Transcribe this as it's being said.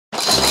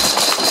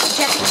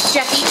peas,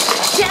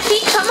 Jeffy.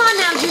 Jeffy, come on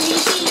now, you need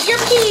to eat your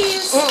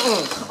peas.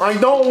 I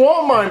don't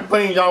want my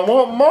peas. I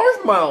want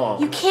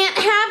marshmallows. You can't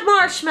have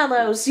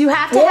marshmallows. You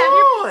have to have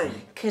your...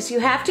 Because you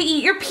have to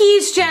eat your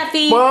peas,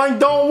 Jeffy. But I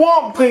don't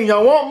want peas.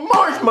 I want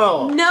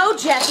marshmallows. No,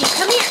 Jeffy.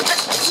 Come here.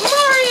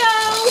 Mario!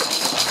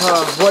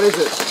 What is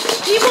it?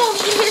 He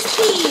won't eat his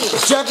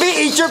peas. Jeffy,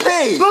 eat your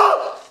peas!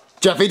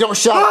 Jeffy, don't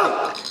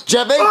shout!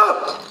 Jeffy!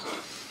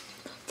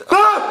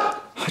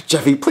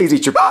 Jeffy, please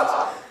eat your peas.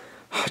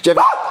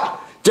 Jeffy!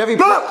 Jeffy!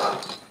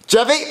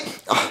 Jeffy!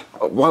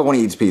 Why won't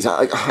he eat his peas?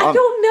 I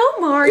don't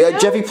know, Mario.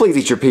 Jeffy, please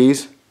eat your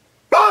peas.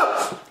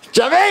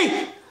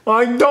 Jeffy!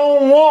 I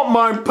don't want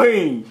my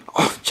peas.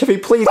 Oh, Jeffy,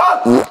 please.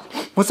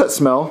 What's that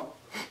smell?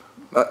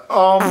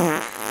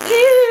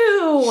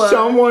 Ew!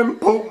 Someone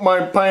pooped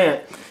my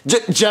pants.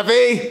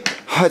 Jeffy!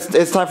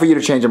 It's time for you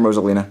to change him,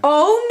 Rosalina.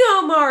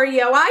 Oh no,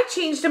 Mario. I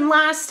changed him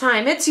last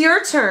time. It's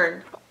your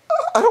turn.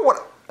 I don't want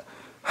to...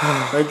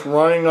 It's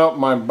running up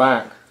my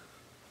back.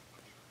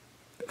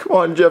 Come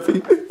on,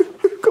 Jeffy.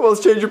 Come on,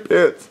 let's change your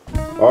pants.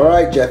 All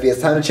right, Jeffy,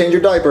 it's time to change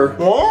your diaper.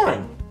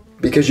 Why?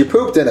 Because you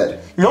pooped in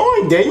it. No,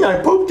 I didn't.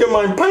 I pooped in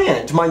my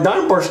pants. My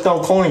diaper's still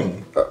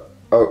clean.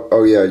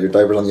 Oh yeah, your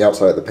diaper's on the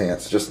outside of the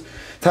pants. Just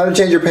time to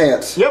change your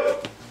pants.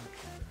 Yep.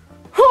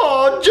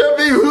 Oh,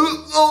 Jeffy,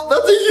 oh,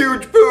 that's a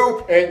huge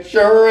poop. It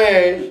sure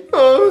is.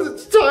 Oh,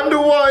 it's time to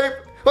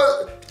wipe.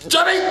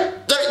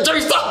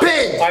 Jeffy, stop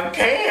peeing. I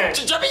can't.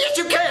 Jeffy, yes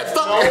you can.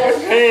 Stop. No, I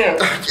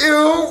can't.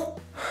 You.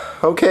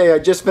 Okay, I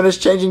just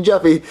finished changing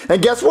Jeffy,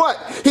 and guess what?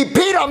 He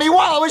peed on me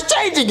while I was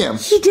changing him.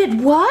 He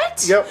did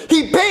what? Yep.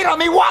 He peed on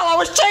me while I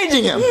was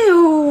changing him.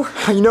 Ew.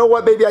 You know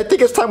what, baby? I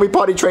think it's time we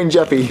potty train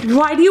Jeffy.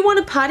 Why do you want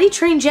to potty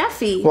train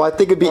Jeffy? Well, I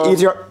think it'd be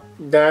easier.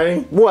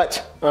 Daddy?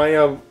 What?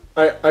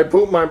 I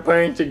pooped my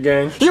pants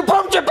again. You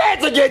pooped your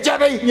pants again,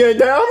 Jeffy! Yeah,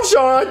 Dad, I'm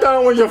sorry. I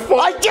thought it was a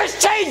fart. I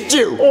just changed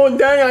you! Oh,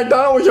 Daddy, I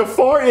thought it was a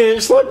fart and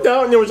it slipped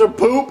out and there was a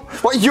poop.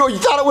 What, you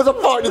thought it was a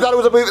fart? You thought it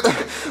was a poop?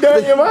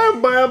 Daddy, am I a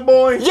bad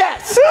boy?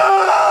 Yes!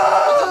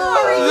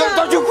 Mario.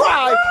 Don't you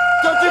cry!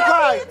 Don't you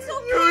cry! It's okay.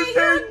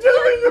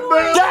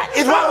 That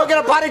is why we're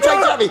gonna potty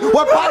train Jeffy!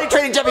 We're potty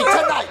training Jeffy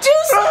tonight! Do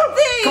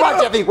something! Come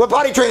on, Jeffy, we're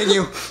potty training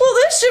you! Well,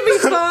 this should be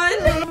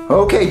fun.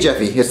 Okay,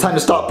 Jeffy, it's time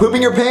to stop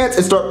pooping your pants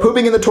and start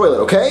pooping in the toilet,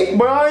 okay?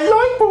 But I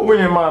like pooping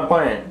in my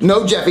pants.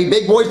 No, Jeffy,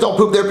 big boys don't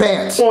poop their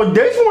pants. Well,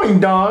 this one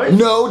does.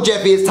 No,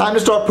 Jeffy, it's time to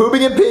start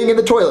pooping and peeing in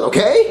the toilet,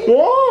 okay?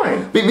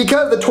 Why?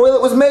 Because the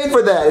toilet was made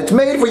for that. It's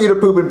made for you to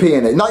poop and pee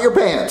in it, not your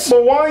pants.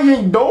 But why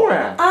you do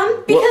that?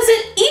 Because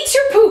it eats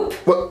your poop.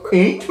 What?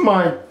 Eat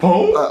my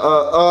poop?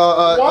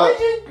 Why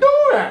you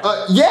do that?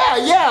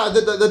 Yeah.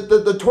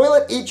 The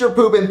toilet eats your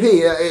poop and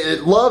pee.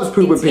 It loves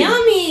poop and pee.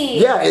 Yummy.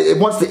 Yeah, it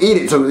wants to eat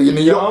it. So you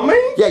Yummy?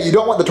 Yeah, you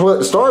don't want the toilet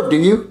to starve, do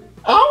you?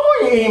 I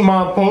want to eat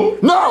my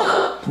poop.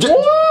 No!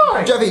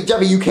 Why?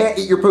 Jeffy, you can't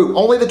eat your poop.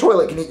 Only the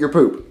toilet can eat your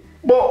poop.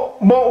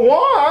 But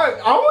why?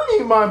 I want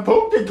to eat my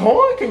poop. The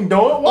toilet can do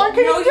it. Why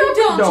can't No, you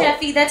don't, do it?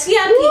 Jeffy. That's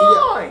yucky.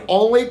 Why? Yeah,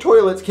 only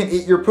toilets can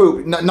eat your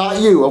poop,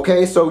 not you,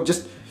 okay? So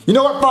just, you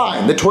know what,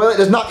 fine. The toilet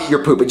does not eat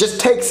your poop. It just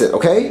takes it,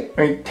 okay?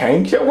 It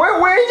takes it?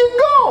 Where did it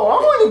go? I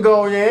want to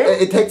go there.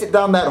 It takes it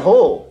down that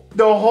hole.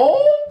 The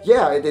hole?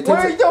 Yeah, it takes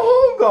Where's it. the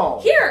hole go?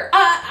 Here,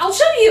 I'll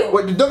show you.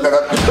 Wait, no.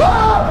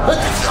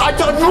 I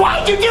don't,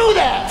 why'd you do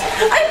that?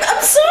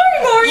 I'm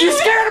sorry, Mario. You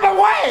scared him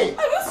away.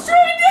 I was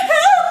trying to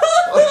help.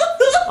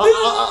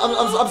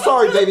 I'm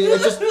sorry, baby. It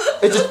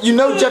just, you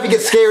know Jeffy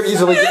gets scared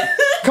easily.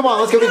 Come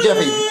on, let's go get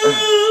Jeffy.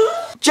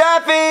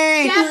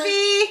 Jeffy!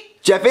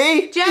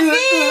 Jeffy. Jeffy?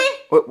 Jeffy.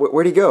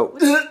 Where'd he go?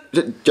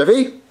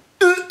 Jeffy?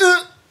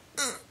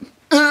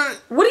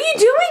 What are you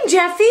doing,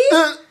 Jeffy?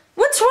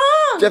 What's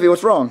wrong? Jeffy,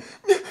 what's wrong?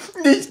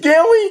 The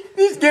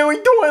scary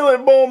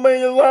toilet bowl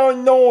made a loud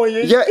noise.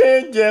 It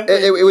scared Jeffy.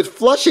 It was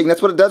flushing.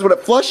 That's what it does when it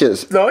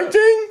flushes.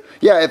 Flushing?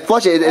 Yeah, it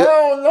flushes. I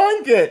don't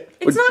like it.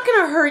 It's not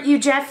gonna hurt you,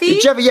 Jeffy.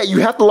 Jeffy, yeah, you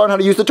have to learn how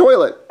to use the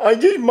toilet. I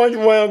just might as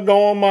well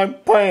go on my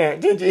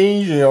pants. It's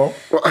easier.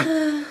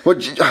 Well,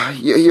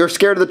 you're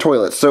scared of the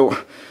toilet, so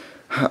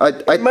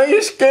It made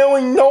a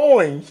scary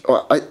noise.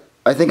 Well,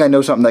 I think I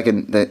know something that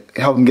can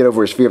help him get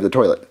over his fear of the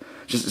toilet.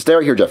 Just stay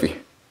right here, Jeffy.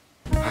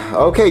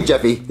 Okay,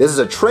 Jeffy, this is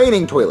a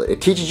training toilet.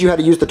 It teaches you how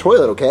to use the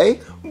toilet, okay?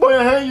 But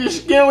it has a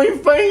scary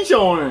face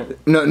on it.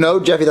 No,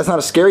 Jeffy, that's not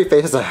a scary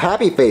face. That's a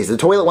happy face. The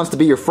toilet wants to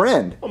be your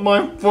friend.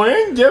 My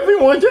friend? Jeffy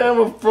wants to have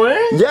a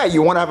friend? Yeah,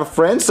 you want to have a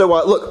friend? So,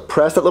 look,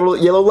 press that little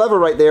yellow lever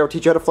right there. It'll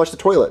teach you how to flush the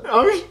toilet.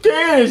 I'm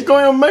scared. It's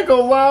going to make a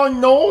loud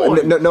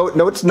noise.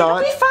 No, it's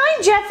not. It'll be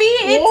fine, Jeffy.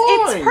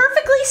 It's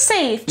perfectly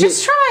safe.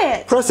 Just try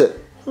it. Press it.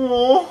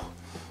 Oh.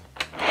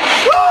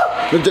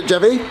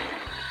 Jeffy?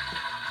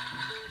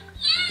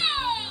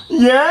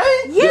 Yeah?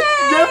 Yay!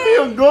 Jeffy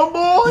a good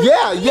boy?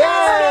 Yeah,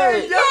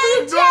 yay! Jeffy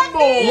a good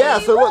boy. Yeah,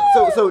 so look,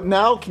 so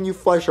now can you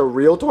flush a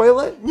real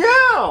toilet? Yeah.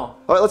 All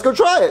right, let's go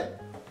try it.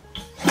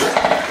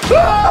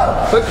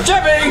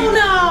 Jeffy!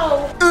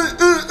 No!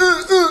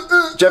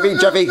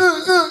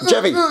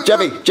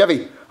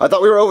 Jeffy! I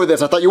thought we were over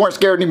this. I thought you weren't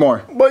scared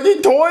anymore. But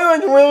the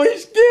toilet's really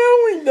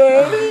scary,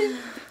 Daddy.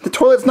 The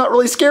toilet's not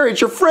really scary.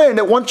 It's your friend.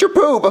 It wants your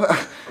poop.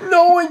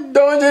 No, it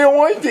doesn't. It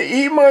wants to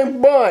eat my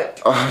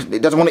butt.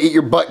 It doesn't want to eat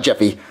your butt,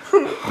 Jeffy.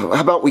 How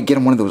about we get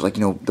him one of those, like,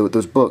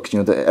 those books,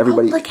 that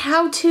everybody... Oh, like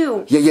how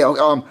to? Yeah.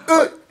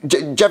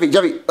 Jeffy,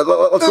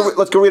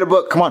 let's go read a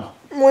book. Come on.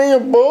 Read a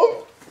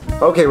book?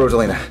 Okay,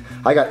 Rosalina.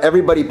 I got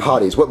everybody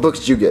potties. What books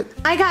did you get?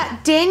 I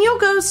got Daniel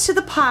Goes to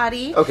the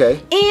Potty.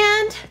 Okay.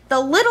 And The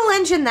Little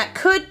Engine That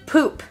Could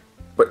Poop.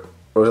 But,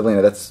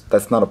 Rosalina,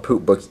 that's not a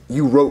poop book.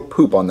 You wrote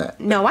poop on that.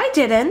 No, I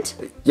didn't.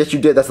 Yes, you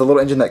did. That's the little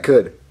engine that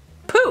could.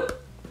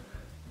 Poop.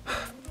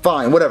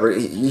 Fine, whatever.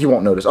 He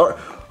won't notice. All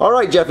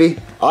right, Jeffy.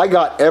 I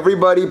got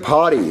everybody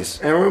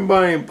potties.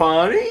 Everybody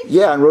potty?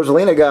 Yeah, and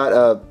Rosalina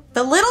got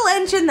The Little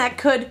Engine That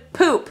Could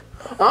Poop.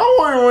 I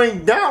want to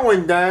read that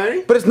one,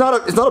 Daddy. But it's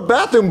not a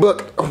bathroom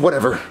book.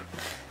 Whatever.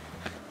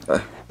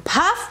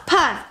 Puff,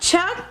 puff,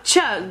 chug,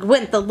 chug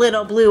went the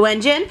little blue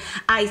engine.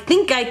 I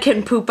think I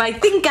can poop, I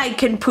think I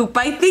can poop,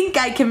 I think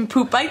I can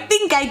poop, I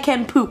think I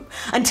can poop.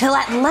 Until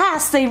at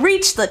last they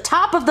reached the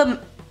top of the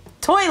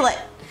toilet.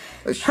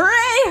 Hooray,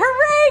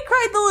 hooray,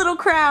 cried the little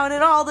crowd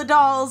and all the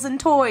dolls and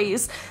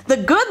toys. The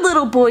good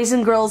little boys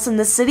and girls in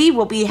the city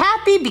will be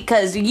happy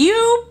because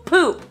you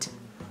pooped.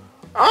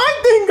 I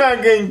think I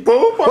can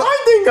poop.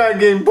 I think I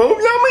can poop.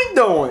 Let me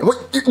do it.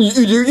 What?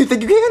 You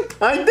think you can?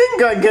 I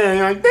think I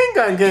can. I think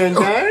I can,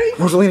 Daddy.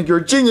 Rosalina, you're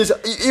a genius.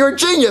 You're a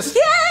genius.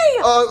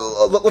 Yay!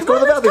 Let's go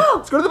to the bathroom.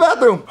 Let's go to the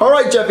bathroom. All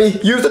right, Jeffy.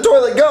 Use the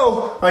toilet.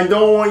 Go. I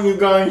don't want you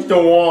guys to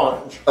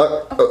watch.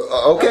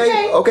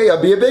 Okay.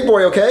 I'll be a big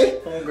boy, okay?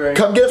 Okay.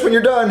 Come get us when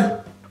you're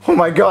done. Oh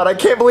my God, I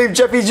can't believe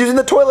Jeffy's using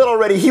the toilet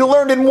already. He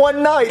learned in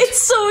one night.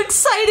 It's so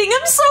exciting.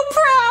 I'm so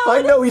proud.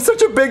 I know, he's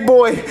such a big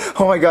boy.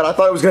 Oh my God, I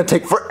thought it was going to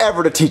take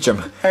forever to teach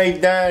him. Hey,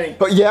 Daddy.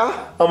 But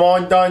yeah? I'm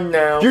all done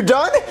now. You're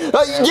done?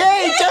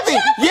 Yay, Jeffy!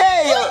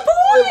 Yay! Good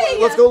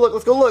boy. Let's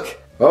go look.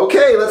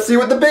 Okay, let's see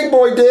what the big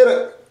boy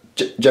did.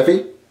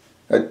 Jeffy,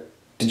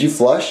 did you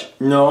flush?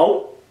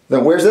 No.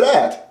 Then where's it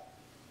at?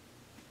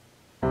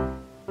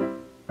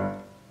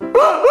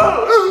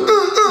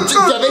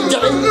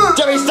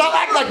 Jeffy, stop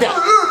acting like that!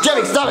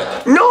 Jeffy, stop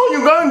it! No,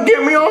 you gotta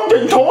get me off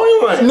the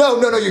toilet. No,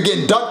 you're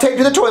getting duct taped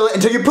to the toilet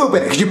until you poop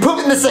in it, because you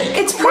pooped in the sink.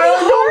 It's pretty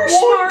harsh,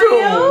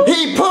 Mario.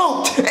 He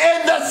pooped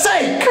in the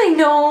sink! I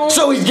know.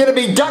 So he's gonna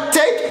be duct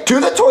taped to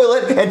the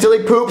toilet until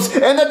he poops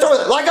in the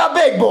toilet, like a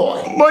big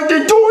boy! But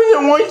the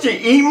toilet wants to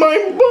eat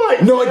my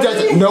butt. No, it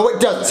doesn't. No, it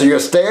doesn't. So you're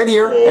gonna stay in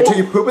here until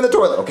you poop in the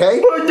toilet,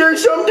 okay? But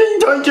there's something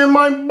touching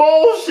my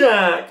ball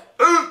sack.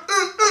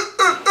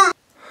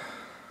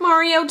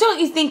 Mario, don't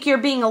you think you're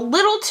being a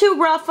little too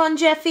rough on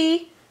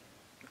Jeffy?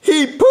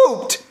 He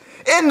pooped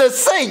in the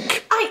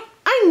sink!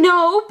 I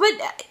know, but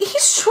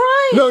he's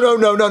trying.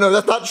 No,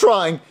 that's not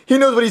trying. He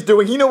knows what he's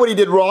doing. He knows what he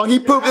did wrong. He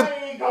pooped in...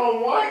 Daddy,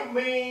 don't wipe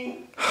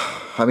me.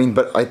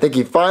 But I think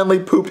he finally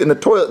pooped in the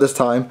toilet this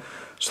time.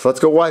 So let's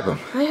go wipe him.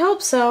 I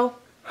hope so.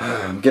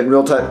 I'm getting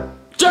real tight.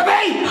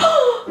 Jeffy!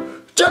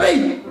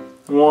 Jeffy!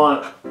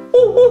 What? How'd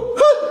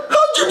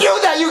you do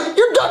that?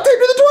 You're duct taped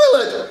to the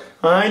toilet!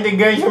 I had to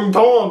get some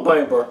toilet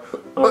paper.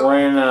 I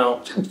ran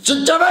out.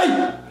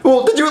 Jeffy!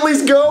 Well, did you at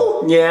least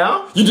go?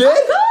 Yeah? You did?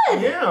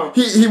 Good. Yeah.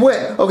 He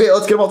went. Okay,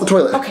 let's get him off the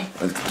toilet. Okay.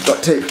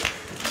 Duct tape.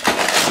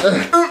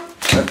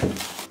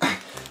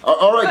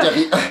 All right,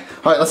 Jeffy. All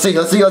right, let's see.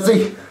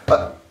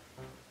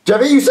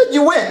 Jeffy, you said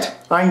you went.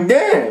 I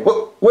did.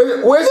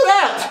 Where's it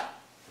at?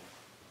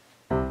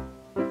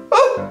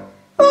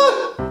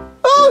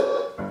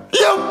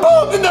 You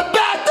pooped in the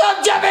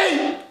bathtub,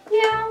 Jeffy!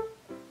 Yeah.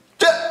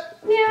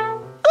 Yeah.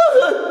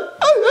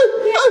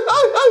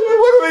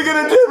 What are we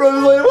gonna do,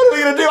 Rosalie? What are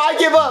we gonna do? I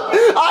give up!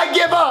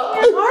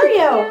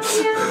 Mario,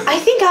 I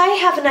think I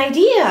have an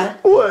idea.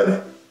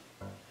 What?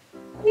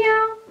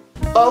 Meow.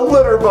 A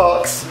litter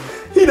box.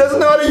 He doesn't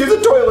know how to use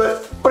a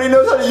toilet, but he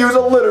knows how to use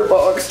a litter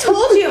box.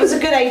 Told you it was a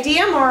good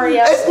idea,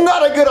 Mario. It's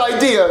not a good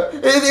idea.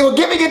 It will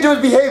giving into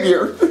his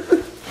behavior.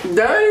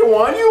 Daddy,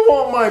 why do you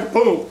want my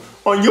poop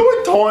on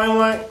your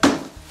toilet?